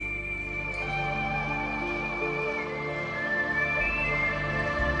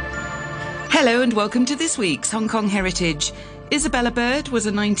Hello and welcome to this week's Hong Kong Heritage. Isabella Bird was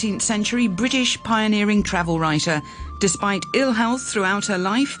a 19th century British pioneering travel writer. Despite ill health throughout her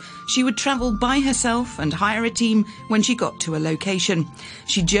life, she would travel by herself and hire a team when she got to a location.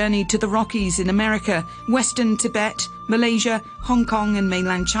 She journeyed to the Rockies in America, Western Tibet, Malaysia, Hong Kong and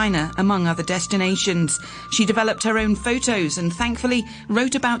mainland China, among other destinations. She developed her own photos and thankfully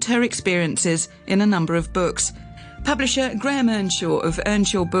wrote about her experiences in a number of books. Publisher Graham Earnshaw of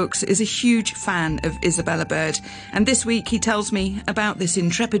Earnshaw Books is a huge fan of Isabella Bird, and this week he tells me about this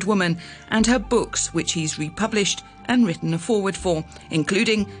intrepid woman and her books which he's republished and written a foreword for,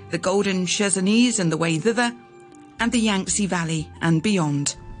 including The Golden Chersonese and the Way Thither, and the Yangtze Valley and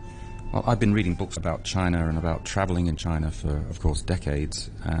beyond. Well, I've been reading books about China and about travelling in China for, of course, decades,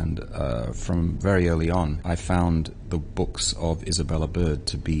 and from very early on I found the books of Isabella Bird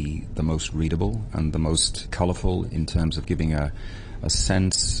to be the most readable and the most colourful in terms of giving a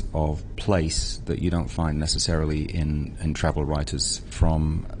sense of place that you don't find necessarily in travel writers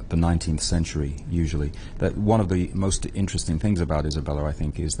from the 19th century, usually. That one of the most interesting things about Isabella, I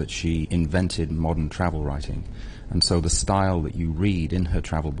think, is that she invented modern travel writing. And so the style that you read in her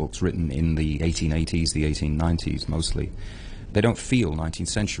travel books, written in the 1880s, the 1890s mostly, they don't feel 19th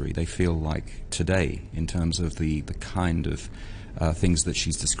century. They feel like today in terms of the kind of things that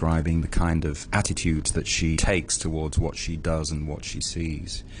she's describing, the kind of attitudes that she takes towards what she does and what she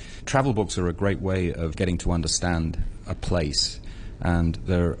sees. Travel books are a great way of getting to understand a place. And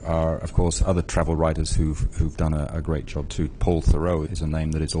there are, of course, other travel writers who've done a great job too. Paul Theroux is a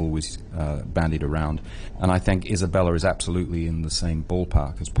name that is always bandied around. And I think Isabella is absolutely in the same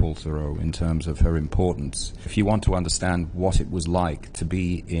ballpark as Paul Theroux in terms of her importance. If you want to understand what it was like to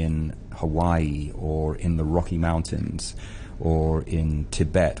be in Hawaii or in the Rocky Mountains or in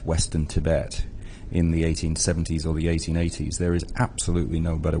Tibet, Western Tibet, in the 1870s or the 1880s, there is absolutely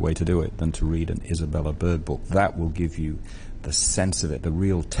no better way to do it than to read an Isabella Bird book. That will give you the sense of it, the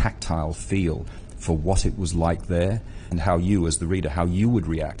real tactile feel for what it was like there and how you, as the reader, how you would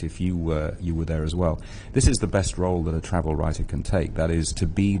react if you were there as well. This is the best role that a travel writer can take, that is to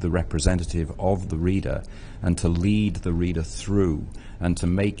be the representative of the reader and to lead the reader through and to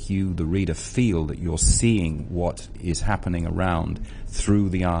make you, the reader, feel that you're seeing what is happening around through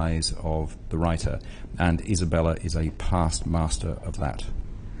the eyes of the writer. And Isabella is a past master of that.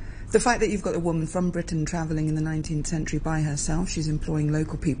 The fact that you've got a woman from Britain travelling in the 19th century by herself, she's employing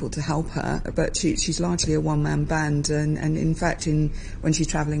local people to help her, but she's largely a one-man band, and in fact, when she's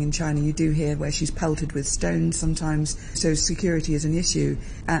travelling in China, you do hear where she's pelted with stones sometimes, so security is an issue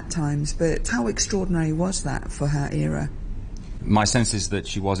at times. But how extraordinary was that for her era? My sense is that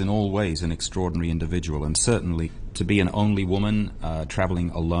she was in all ways an extraordinary individual, and certainly to be an only woman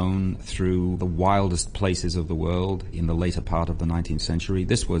travelling alone through the wildest places of the world in the later part of the 19th century,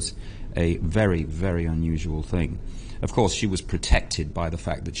 this was a very, very unusual thing. Of course, she was protected by the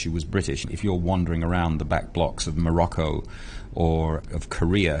fact that she was British. If you're wandering around the back blocks of Morocco or of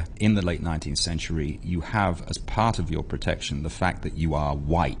Korea in the late 19th century, you have as part of your protection the fact that you are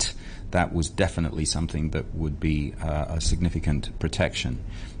white. That was definitely something that would be a significant protection.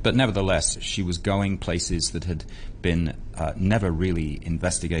 But nevertheless, she was going places that had been never really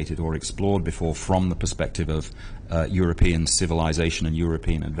investigated or explored before from the perspective of European civilization and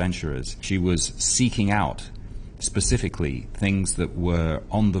European adventurers. She was seeking out specifically things that were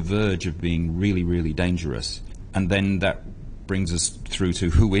on the verge of being really, really dangerous. And then that brings us through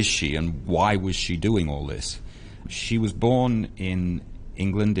to who is she and why was she doing all this? She was born in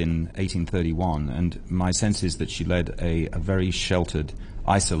England in 1831, and my sense is that she led a very sheltered,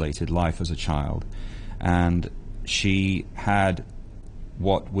 isolated life as a child. And she had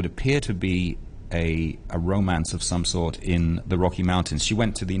what would appear to be a romance of some sort in the Rocky Mountains. She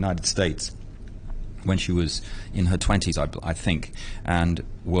went to the United States when she was in her 20s, I think, and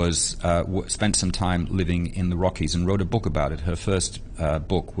was spent some time living in the Rockies and wrote a book about it. Her first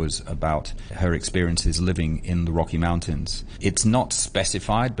book was about her experiences living in the Rocky Mountains. It's not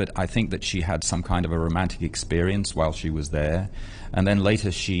specified, but I think that she had some kind of a romantic experience while she was there. And then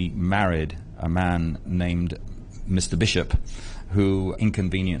later she married a man named Mr. Bishop, who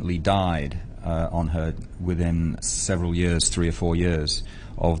inconveniently died on her within several years, 3 or 4 years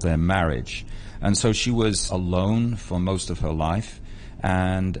of their marriage. And so she was alone for most of her life,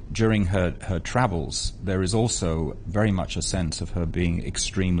 and during her travels there is also very much a sense of her being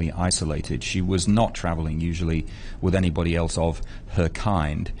extremely isolated. She was not traveling usually with anybody else of her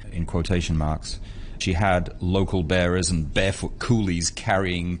kind, in quotation marks. She had local bearers and barefoot coolies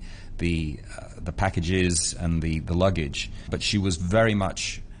carrying the packages and the luggage, but she was very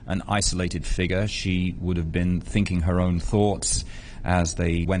much an isolated figure. She would have been thinking her own thoughts as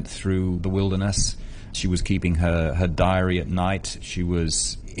they went through the wilderness. She was keeping her diary at night. She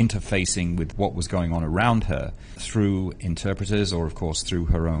was interfacing with what was going on around her through interpreters or, of course, through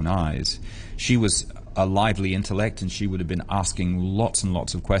her own eyes. She was a lively intellect, and she would have been asking lots and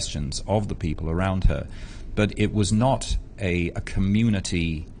lots of questions of the people around her. But it was not a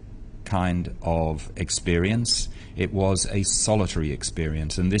community kind of experience. It was a solitary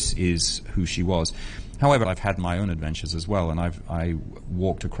experience, and this is who she was. However, I've had my own adventures as well, and I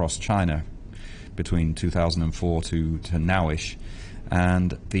walked across China between 2004 to nowish,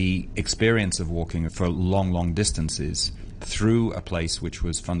 and the experience of walking for long, long distances through a place which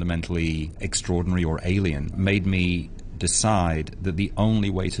was fundamentally extraordinary or alien made me decide that the only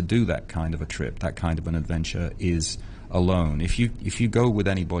way to do that kind of a trip, that kind of an adventure, is alone. If you go with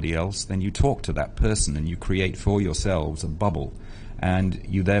anybody else, then you talk to that person and you create for yourselves a bubble, and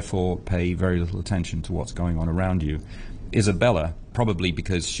you therefore pay very little attention to what's going on around you. Isabella, probably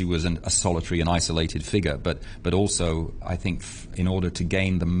because she was a solitary and isolated figure, but also, I think, in order to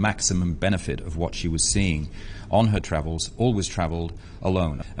gain the maximum benefit of what she was seeing on her travels, always traveled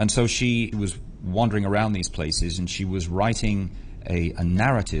alone. And so she was wandering around these places, and she was writing a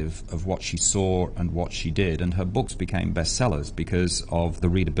narrative of what she saw and what she did, and her books became bestsellers because of the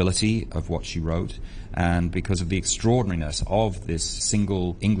readability of what she wrote and because of the extraordinariness of this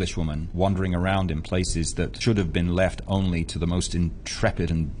single Englishwoman wandering around in places that should have been left only to the most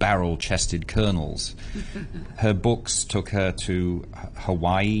intrepid and barrel-chested colonels. Her books took her to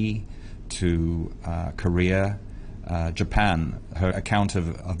Hawaii, to Korea, Japan. Her account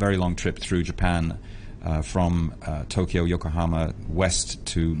of a very long trip through Japan from Tokyo, Yokohama, west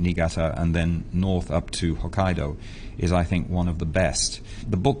to Niigata, and then north up to Hokkaido, is, I think, one of the best.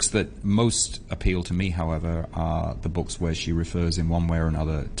 The books that most appeal to me, however, are the books where she refers in one way or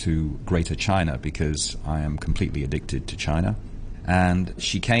another to Greater China, because I am completely addicted to China. And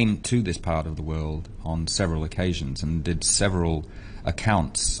she came to this part of the world on several occasions and did several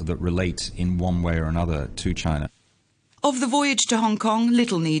accounts that relate in one way or another to China. Of the voyage to Hong Kong,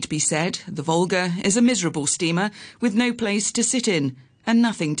 little need be said. The Volga is a miserable steamer with no place to sit in and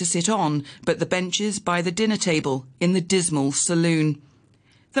nothing to sit on but the benches by the dinner table in the dismal saloon.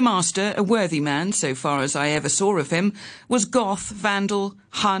 The master, a worthy man so far as I ever saw of him, was Goth, Vandal,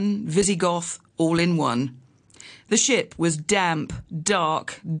 Hun, Visigoth, all in one. The ship was damp,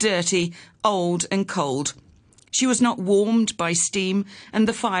 dark, dirty, old and cold. She was not warmed by steam, and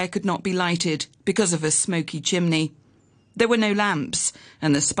the fire could not be lighted because of a smoky chimney. There were no lamps,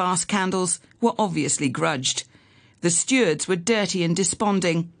 and the sparse candles were obviously grudged. The stewards were dirty and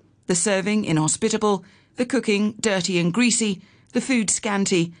desponding, the serving inhospitable, the cooking dirty and greasy, the food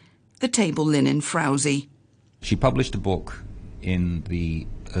scanty, the table linen frowsy. She published a book in the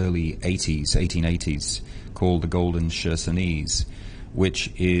early 1880s, called The Golden Chersonese,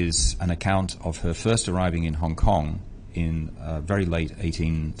 which is an account of her first arriving in Hong Kong in very late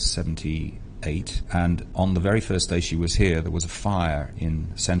 1878. And on the very first day she was here, there was a fire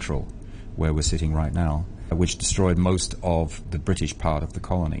in Central, where we're sitting right now, which destroyed most of the British part of the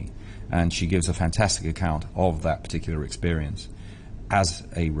colony. And she gives a fantastic account of that particular experience, as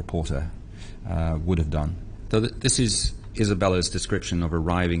a reporter would have done. So this is Isabella's description of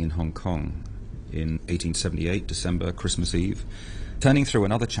arriving in Hong Kong in 1878, December, Christmas Eve. Turning through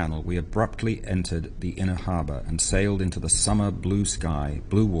another channel, we abruptly entered the inner harbour and sailed into the summer blue sky,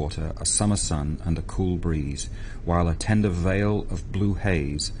 blue water, a summer sun, and a cool breeze, while a tender veil of blue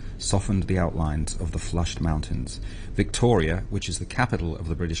haze softened the outlines of the flushed mountains. Victoria, which is the capital of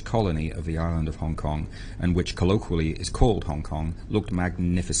the British colony of the island of Hong Kong, and which colloquially is called Hong Kong, looked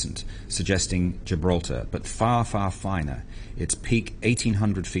magnificent, suggesting Gibraltar, but far, far finer, its peak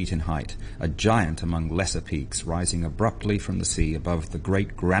 1,800 feet in height, a giant among lesser peaks, rising abruptly from the sea above the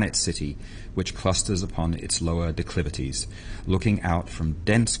great granite city which clusters upon its lower declivities, looking out from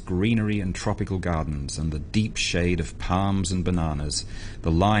dense greenery and tropical gardens and the deep shade of palms and bananas,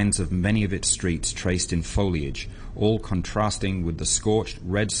 the lines of many of its streets traced in foliage, all contrasting with the scorched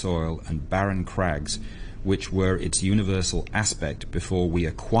red soil and barren crags which were its universal aspect before we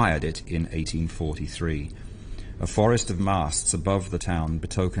acquired it in 1843. A forest of masts above the town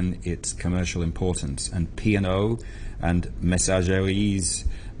betoken its commercial importance, and P&O and Messageries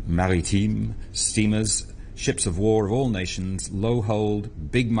Maritimes, steamers, ships of war of all nations,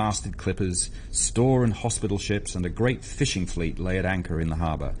 low-holed, big-masted clippers, store and hospital ships, and a great fishing fleet lay at anchor in the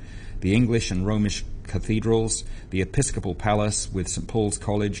harbour. The English and Romish cathedrals, the Episcopal Palace with St. Paul's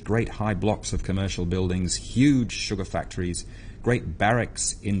College, great high blocks of commercial buildings, huge sugar factories, great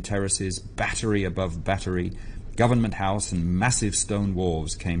barracks in terraces, battery above battery, Government House and massive stone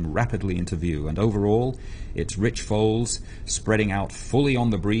wharves came rapidly into view, and over all, its rich folds, spreading out fully on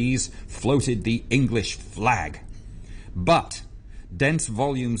the breeze, floated the English flag. But dense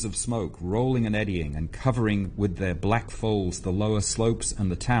volumes of smoke, rolling and eddying and covering with their black folds the lower slopes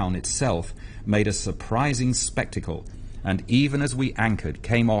and the town itself, made a surprising spectacle, and even as we anchored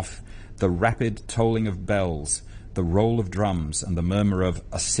came off the rapid tolling of bells, the roll of drums, and the murmur of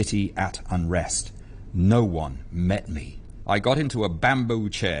a city at unrest. No one met me. I got into a bamboo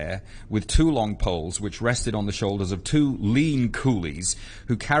chair with 2 long poles which rested on the shoulders of 2 lean coolies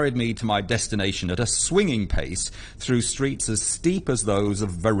who carried me to my destination at a swinging pace through streets as steep as those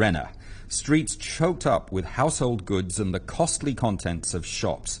of Varenna, streets choked up with household goods and the costly contents of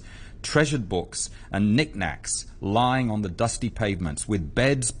shops, treasured books and knickknacks lying on the dusty pavements, with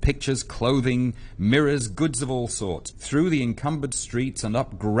beds, pictures, clothing, mirrors, goods of all sorts. Through the encumbered streets and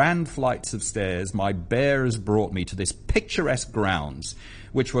up grand flights of stairs, my bearers brought me to this picturesque grounds,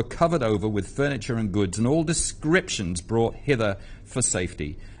 which were covered over with furniture and goods, and all descriptions brought hither for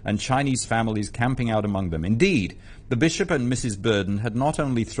safety, and Chinese families camping out among them. Indeed, the Bishop and Mrs. Burden had not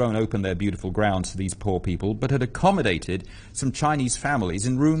only thrown open their beautiful grounds to these poor people, but had accommodated some Chinese families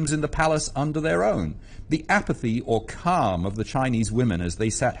in rooms in the palace under their own. The apathy or calm of the Chinese women as they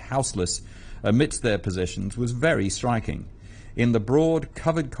sat houseless amidst their possessions was very striking. In the broad,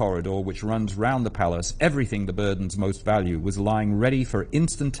 covered corridor which runs round the palace, everything the Burdens most value was lying ready for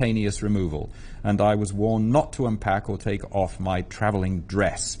instantaneous removal, and I was warned not to unpack or take off my travelling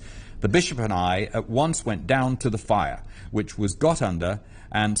dress. The Bishop and I at once went down to the fire, which was got under,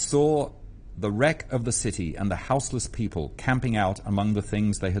 and saw the wreck of the city and the houseless people camping out among the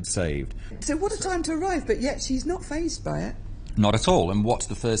things they had saved. So what a time to arrive, but yet she's not fazed by it. Not at all. And what's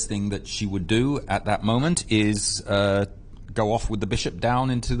the first thing that she would do at that moment is go off with the Bishop down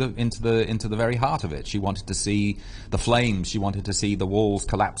into the very heart of it. She wanted to see the flames. She wanted to see the walls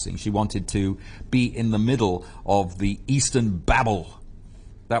collapsing. She wanted to be in the middle of the Eastern Babel.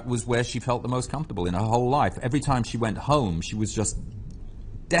 That was where she felt the most comfortable in her whole life. Every time she went home, she was just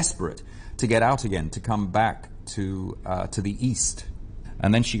desperate to get out again, to come back to the east.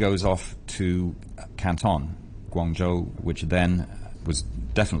 And then she goes off to Canton, Guangzhou, which then was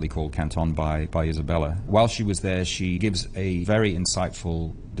definitely called Canton by Isabella. While she was there, she gives a very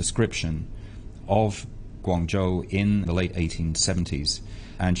insightful description of Guangzhou in the late 1870s.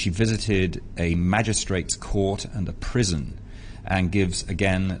 And she visited a magistrate's court and a prison, and gives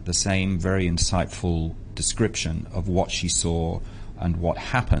again the same very insightful description of what she saw and what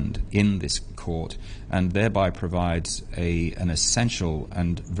happened in this court, and thereby provides an essential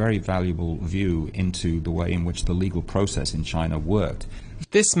and very valuable view into the way in which the legal process in China worked.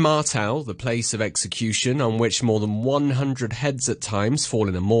 This Martao, the place of execution on which more than 100 heads at times fall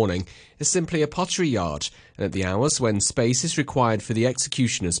in a morning, is simply a pottery yard, and at the hours when space is required for the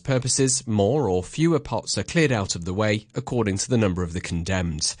executioner's purposes, more or fewer pots are cleared out of the way according to the number of the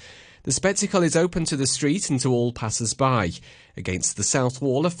condemned. The spectacle is open to the street and to all passers-by. Against the south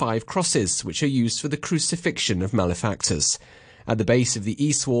wall are 5 crosses, which are used for the crucifixion of malefactors. At the base of the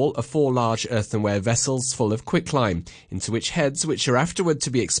east wall are 4 large earthenware vessels full of quicklime, into which heads which are afterward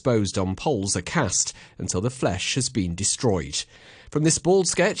to be exposed on poles are cast until the flesh has been destroyed. From this bald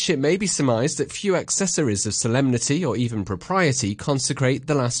sketch, it may be surmised that few accessories of solemnity or even propriety consecrate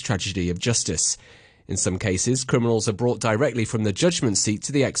the last tragedy of justice. In some cases, criminals are brought directly from the judgment seat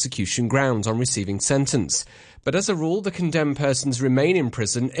to the execution ground on receiving sentence. But as a rule, the condemned persons remain in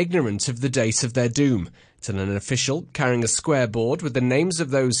prison ignorant of the date of their doom, till an official, carrying a square board with the names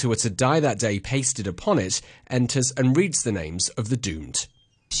of those who are to die that day pasted upon it, enters and reads the names of the doomed.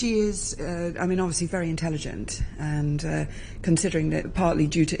 She is, obviously very intelligent, and considering that partly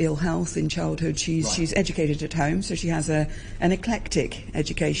due to ill health in childhood, she's educated at home, so she has an eclectic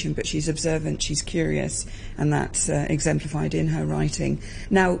education, but she's observant, she's curious, and that's exemplified in her writing.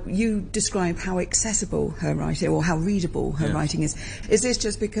 Now, you describe how accessible her writing, or how readable her writing is. Is this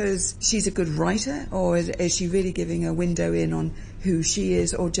just because she's a good writer, or is she really giving a window in on who she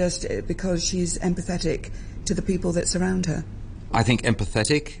is, or just because she's empathetic to the people that surround her? I think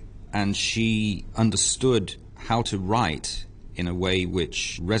empathetic, and she understood how to write in a way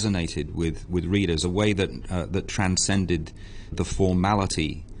which resonated with readers, a way that transcended the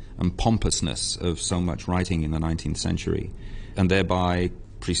formality and pompousness of so much writing in the 19th century, and thereby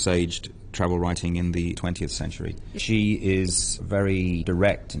presaged travel writing in the 20th century. She is very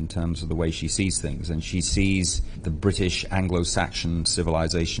direct in terms of the way she sees things, and she sees the British Anglo-Saxon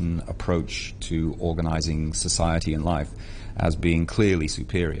civilization approach to organizing society and life as being clearly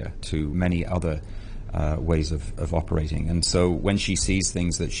superior to many other ways of operating. And so when she sees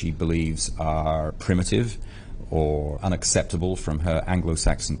things that she believes are primitive or unacceptable from her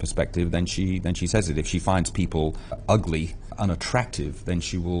Anglo-Saxon perspective, then she says it. If she finds people ugly, unattractive, then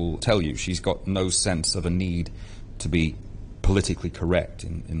she will tell you. She's got no sense of a need to be politically correct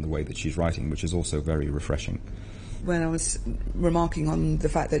in the way that she's writing, which is also very refreshing. When I was remarking on the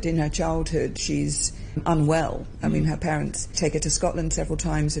fact that in her childhood she's unwell, I mean, her parents take her to Scotland several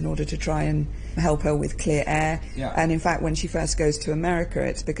times in order to try and help her with clear air. Yeah. And in fact, when she first goes to America,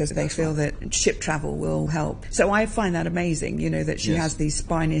 it's because they feel that ship travel will help. So I find that amazing, you know, that she has these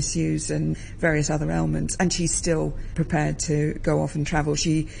spine issues and various other ailments, and she's still prepared to go off and travel.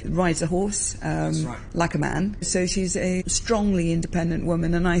 She rides a horse like a man, so she's a strongly independent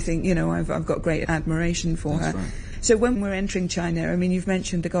woman, and I think, you know, I've got great admiration for her. Right. So when we're entering China, I mean, you've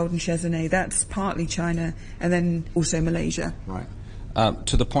mentioned the Golden Chesnay, that's partly China and then also Malaysia. Right.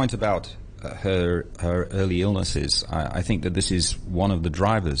 To the point about her early illnesses, I think that this is one of the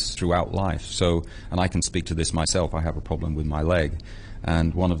drivers throughout life. So, and I can speak to this myself, I have a problem with my leg.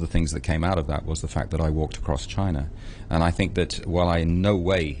 And one of the things that came out of that was the fact that I walked across China. And I think that while I in no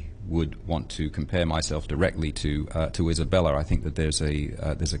way would want to compare myself directly to Isabella, I think that there's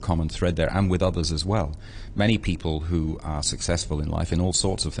a common thread there, and with others as well. Many people who are successful in life in all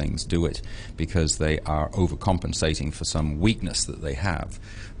sorts of things do it because they are overcompensating for some weakness that they have.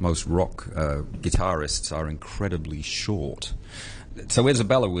 Most rock guitarists are incredibly short. So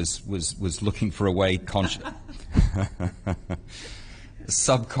Isabella was looking for a way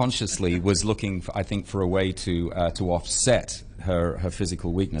subconsciously was looking, I think, for a way to offset her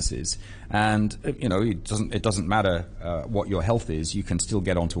physical weaknesses. And you know, it doesn't matter what your health is. You can still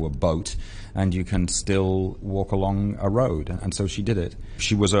get onto a boat, and you can still walk along a road. And so she did it.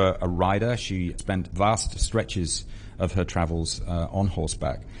 She was a rider. She spent vast stretches of her travels on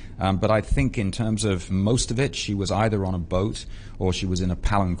horseback. But I think in terms of most of it, she was either on a boat or she was in a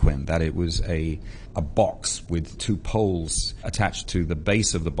palanquin, that it was a box with two poles attached to the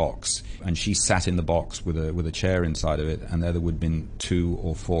base of the box, and she sat in the box with a chair inside of it, and there would have been 2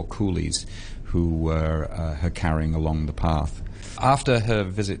 or 4 coolies who were her carrying along the path. After her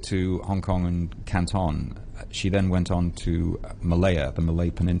visit to Hong Kong and Canton, she then went on to Malaya, the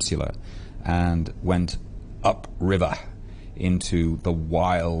Malay Peninsula, and went upriver into the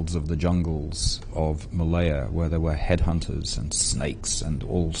wilds of the jungles of Malaya, where there were headhunters and snakes and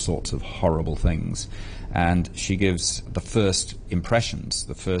all sorts of horrible things. And she gives the first impressions,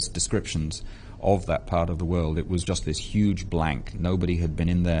 the first descriptions of that part of the world. It was just this huge blank. Nobody had been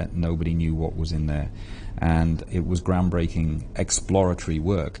in there. Nobody knew what was in there. And it was groundbreaking exploratory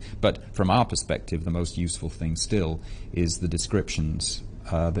work. But from our perspective, the most useful thing still is the descriptions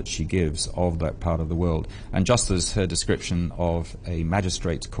that she gives of that part of the world. And just as her description of a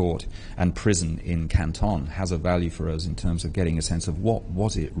magistrate's court and prison in Canton has a value for us in terms of getting a sense of what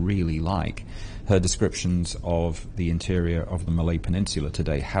was it really like, her descriptions of the interior of the Malay Peninsula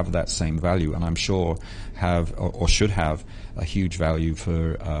today have that same value, and I'm sure have or should have a huge value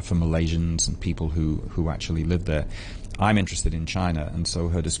for Malaysians and people who actually live there. I'm interested in China, and so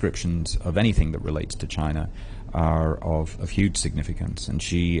her descriptions of anything that relates to China are of huge significance. And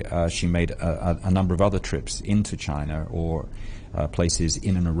she made a number of other trips into China or places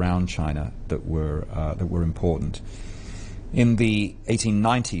in and around China that were important. In the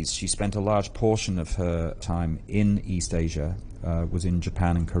 1890s, she spent a large portion of her time in East Asia, was in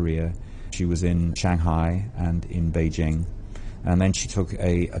Japan and Korea. She was in Shanghai and in Beijing. And then she took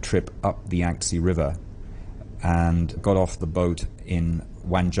a trip up the Yangtze River and got off the boat in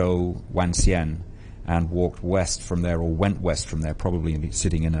Wanzhou, Wanxian, and walked west from there, or went west from there, probably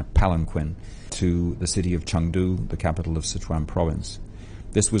sitting in a palanquin, to the city of Chengdu, the capital of Sichuan province.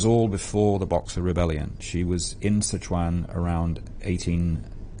 This was all before the Boxer Rebellion. She was in Sichuan around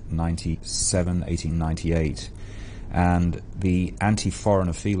 1897, 1898, and the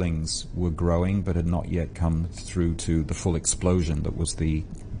anti-foreigner feelings were growing, but had not yet come through to the full explosion that was the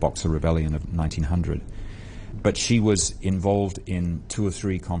Boxer Rebellion of 1900. But she was involved in 2 or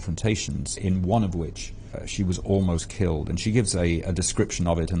 3 confrontations, in one of which she was almost killed. And she gives a description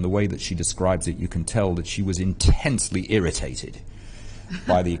of it, and the way that she describes it, you can tell that she was intensely irritated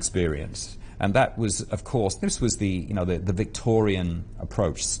by the experience. And that was, of course, this was the Victorian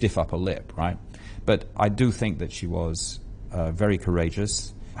approach, stiff upper lip, right? But I do think that she was very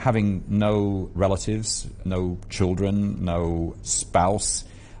courageous, having no relatives, no children, no spouse.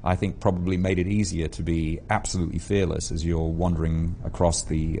 I think probably made it easier to be absolutely fearless as you're wandering across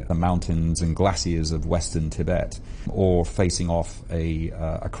the mountains and glaciers of western Tibet, or facing off a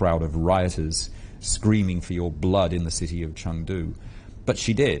crowd of rioters screaming for your blood in the city of Chengdu. But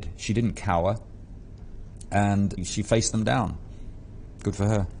she did. She didn't cower. and she faced them down. Good for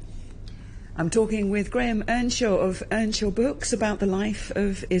her. I'm talking with Graham Earnshaw of Earnshaw Books about the life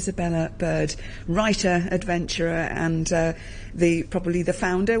of Isabella Bird, writer, adventurer, and probably the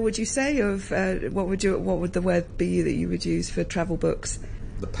founder, would you say, of what would the word be that you would use for travel books?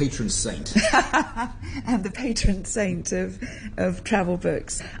 The patron saint. And the patron saint of travel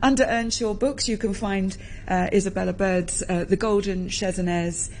books. Under Earnshaw Books, you can find Isabella Bird's The Golden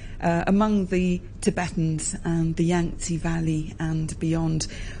Chersonese, Among the Tibetans and the Yangtze Valley and Beyond.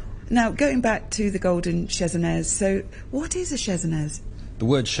 Now, going back to the Golden Chersonese, so what is a Chersonese? The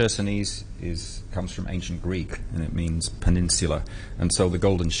word Chersonese comes from ancient Greek, and it means peninsula. And so the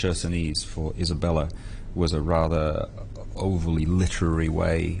Golden Chersonese for Isabella was a rather overly literary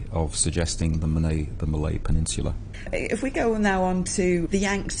way of suggesting the Malay Peninsula. If we go now on to the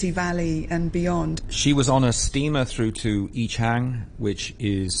Yangtze Valley and beyond. She was on a steamer through to Yichang, which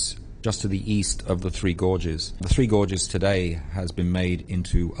is just to the east of the Three Gorges. The Three Gorges today has been made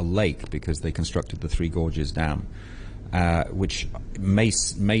into a lake because they constructed the Three Gorges Dam, which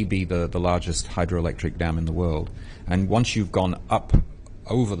may be the largest hydroelectric dam in the world. And once you've gone up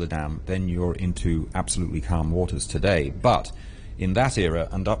over the dam, then you're into absolutely calm waters today. But in that era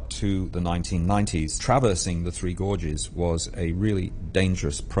and up to the 1990s, traversing the Three Gorges was a really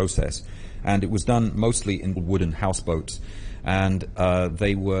dangerous process. And it was done mostly in wooden houseboats. And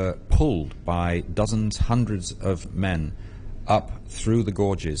they were pulled by dozens, hundreds of men up through the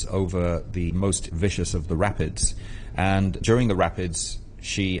gorges over the most vicious of the rapids. And during the rapids,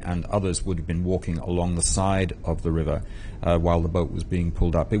 she and others would have been walking along the side of the river while the boat was being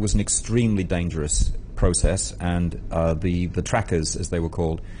pulled up. It was an extremely dangerous process, and the trackers, as they were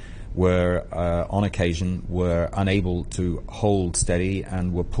called, were on occasion were unable to hold steady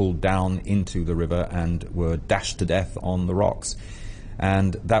and were pulled down into the river and were dashed to death on the rocks.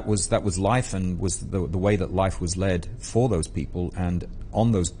 And that was life, and was the way that life was led for those people and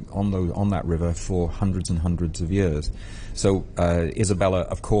on that river for hundreds and hundreds of years. So Isabella,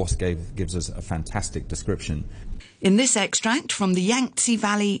 of course, gives us a fantastic description. In this extract from the Yangtze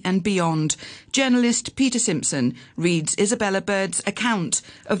Valley and beyond, journalist Peter Simpson reads Isabella Bird's account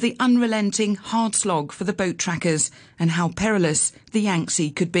of the unrelenting hard slog for the boat trackers and how perilous the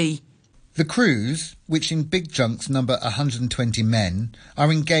Yangtze could be. The crews, which in big junks number 120 men,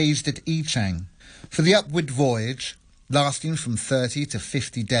 are engaged at Yichang. For the upward voyage, lasting from 30 to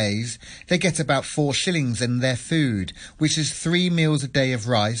 50 days, they get about 4 shillings in their food, which is 3 meals a day of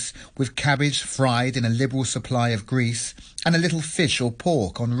rice, with cabbage fried in a liberal supply of grease, and a little fish or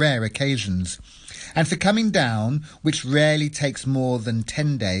pork on rare occasions. And for coming down, which rarely takes more than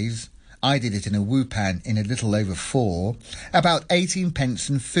 10 days, I did it in a wupan in a little over 4, about 18 pence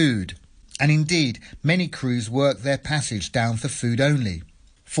in food. And indeed, many crews work their passage down for food only.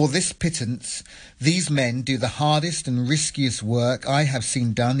 For this pittance, these men do the hardest and riskiest work I have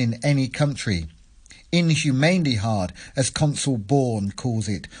seen done in any country. Inhumanely hard, as Consul Bourne calls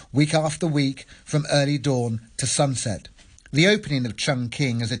it, week after week, from early dawn to sunset. The opening of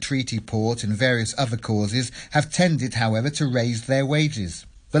Chungking as a treaty port and various other causes have tended, however, to raise their wages.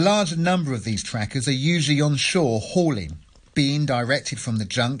 The larger number of these trackers are usually on shore hauling, being directed from the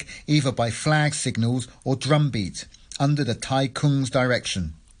junk either by flag signals or drumbeat, under the Tai Kung's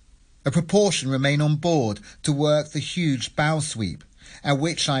direction. A proportion remain on board to work the huge bow sweep, at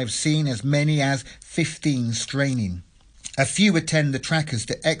which I have seen as many as 15 straining. A few attend the trackers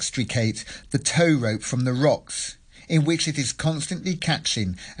to extricate the tow rope from the rocks, in which it is constantly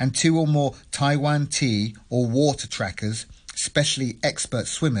catching, and 2 or more Taiwan tea or water trackers, especially expert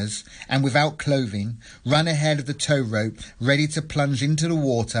swimmers, and without clothing, run ahead of the tow rope, ready to plunge into the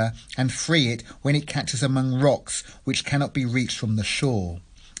water and free it when it catches among rocks which cannot be reached from the shore.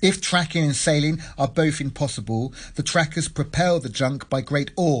 If tracking and sailing are both impossible, the trackers propel the junk by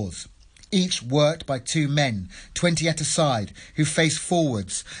great oars, each worked by 2 men, 20 at a side, who face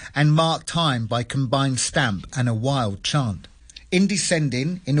forwards and mark time by combined stamp and a wild chant. In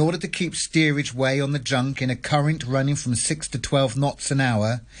descending, in order to keep steerage way on the junk in a current running from 6 to 12 knots an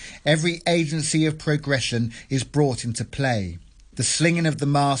hour, every agency of progression is brought into play. The slinging of the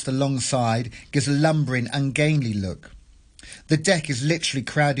mast alongside gives a lumbering, ungainly look. The deck is literally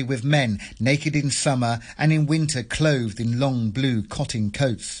crowded with men, naked in summer and in winter clothed in long blue cotton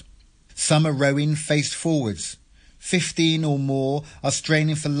coats. Some are rowing face forwards. 15 or more are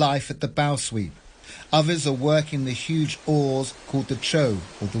straining for life at the bow sweep. Others are working the huge oars called the cho,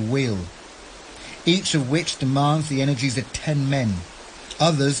 or the wheel, each of which demands the energies of 10 men.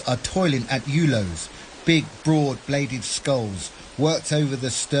 Others are toiling at ulos, big broad-bladed sculls, worked over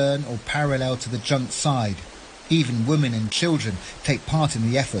the stern or parallel to the junk side. Even women and children take part in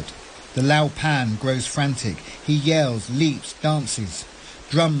the effort. The Lao Pan grows frantic. He yells, leaps, dances.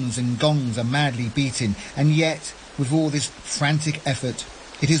 Drums and gongs are madly beating, and yet, with all this frantic effort,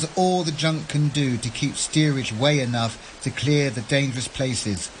 it is all the junk can do to keep steerage way enough to clear the dangerous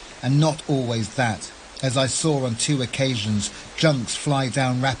places, and not always that. As I saw on 2 occasions, junks fly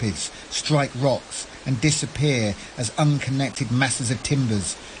down rapids, strike rocks, and disappear as unconnected masses of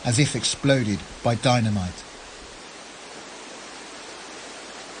timbers, as if exploded by dynamite.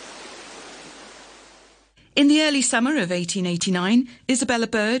 In the early summer of 1889, Isabella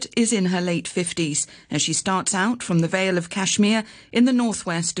Bird is in her late 50s as she starts out from the Vale of Kashmir in the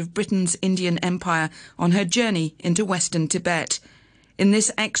northwest of Britain's Indian Empire on her journey into western Tibet. In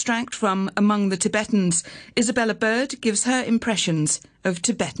this extract from Among the Tibetans, Isabella Bird gives her impressions of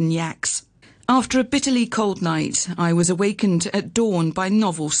Tibetan yaks. After a bitterly cold night, I was awakened at dawn by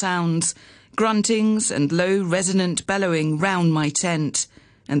novel sounds, gruntings and low resonant bellowing round my tent,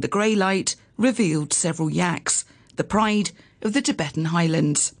 and the grey light revealed several yaks, the pride of the Tibetan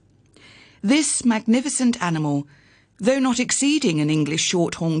highlands. This magnificent animal, though not exceeding an English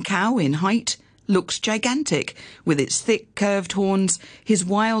shorthorn cow in height, looks gigantic, with its thick curved horns, his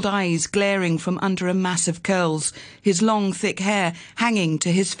wild eyes glaring from under a mass of curls, his long thick hair hanging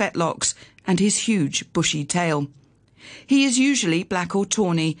to his fetlocks, and his huge bushy tail. He is usually black or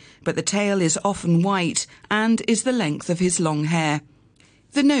tawny, but the tail is often white and is the length of his long hair.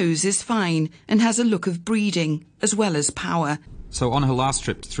 The nose is fine and has a look of breeding as well as power. So on her last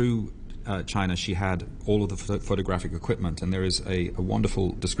trip through China, she had all of the photographic equipment, and there is a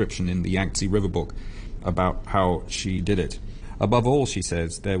wonderful description in the Yangtze River book about how she did it. Above all, she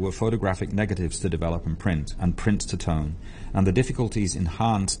says, there were photographic negatives to develop and print to tone, and the difficulties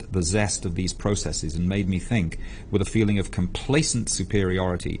enhanced the zest of these processes and made me think, with a feeling of complacent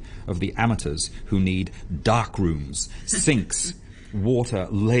superiority, of the amateurs who need dark rooms, sinks, water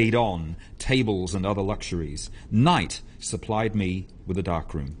laid on, tables and other luxuries. Night supplied me with a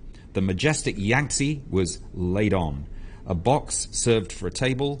dark room. The majestic Yangtze was laid on. A box served for a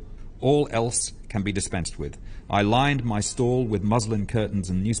table, all else can be dispensed with. I lined my stall with muslin curtains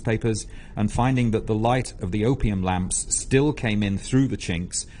and newspapers, and finding that the light of the opium lamps still came in through the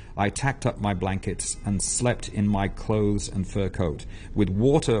chinks, I tacked up my blankets and slept in my clothes and fur coat. With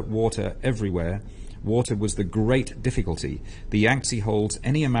water everywhere. Water was the great difficulty. The Yangtze holds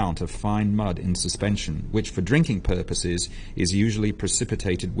any amount of fine mud in suspension, which for drinking purposes is usually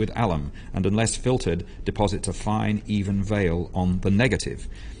precipitated with alum, and unless filtered, deposits a fine, even veil on the negative.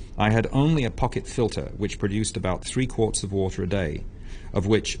 I had only a pocket filter, which produced about 3 quarts of water a day, of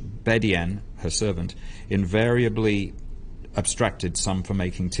which Bedien, her servant, invariably abstracted some for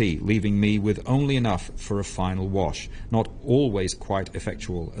making tea, leaving me with only enough for a final wash, not always quite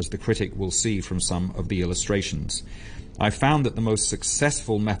effectual, as the critic will see from some of the illustrations. I found that the most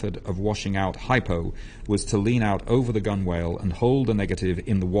successful method of washing out hypo was to lean out over the gunwale and hold the negative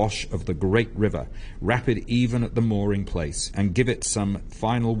in the wash of the great river, rapid even at the mooring place, and give it some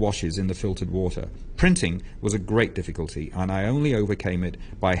final washes in the filtered water. Printing was a great difficulty, and I only overcame it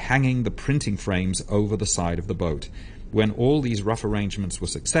by hanging the printing frames over the side of the boat. When all these rough arrangements were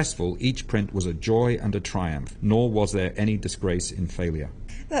successful, each print was a joy and a triumph, nor was there any disgrace in failure.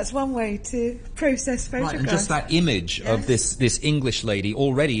 That's one way to process photographs. Right, and just that image of this English lady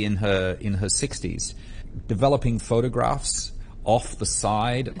already in her 60s, developing photographs off the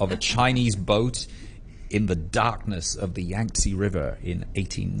side of a Chinese boat in the darkness of the Yangtze River in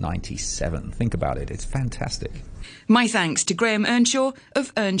 1897. Think about it. It's fantastic. My thanks to Graham Earnshaw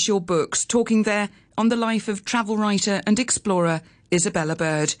of Earnshaw Books, talking there on the life of travel writer and explorer Isabella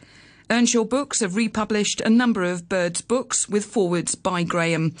Bird. Earnshaw Books have republished a number of Bird's books with forewords by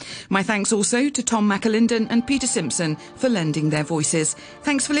Graham. My thanks also to Tom McAlinden and Peter Simpson for lending their voices.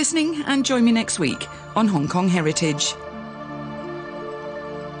 Thanks for listening, and join me next week on Hong Kong Heritage.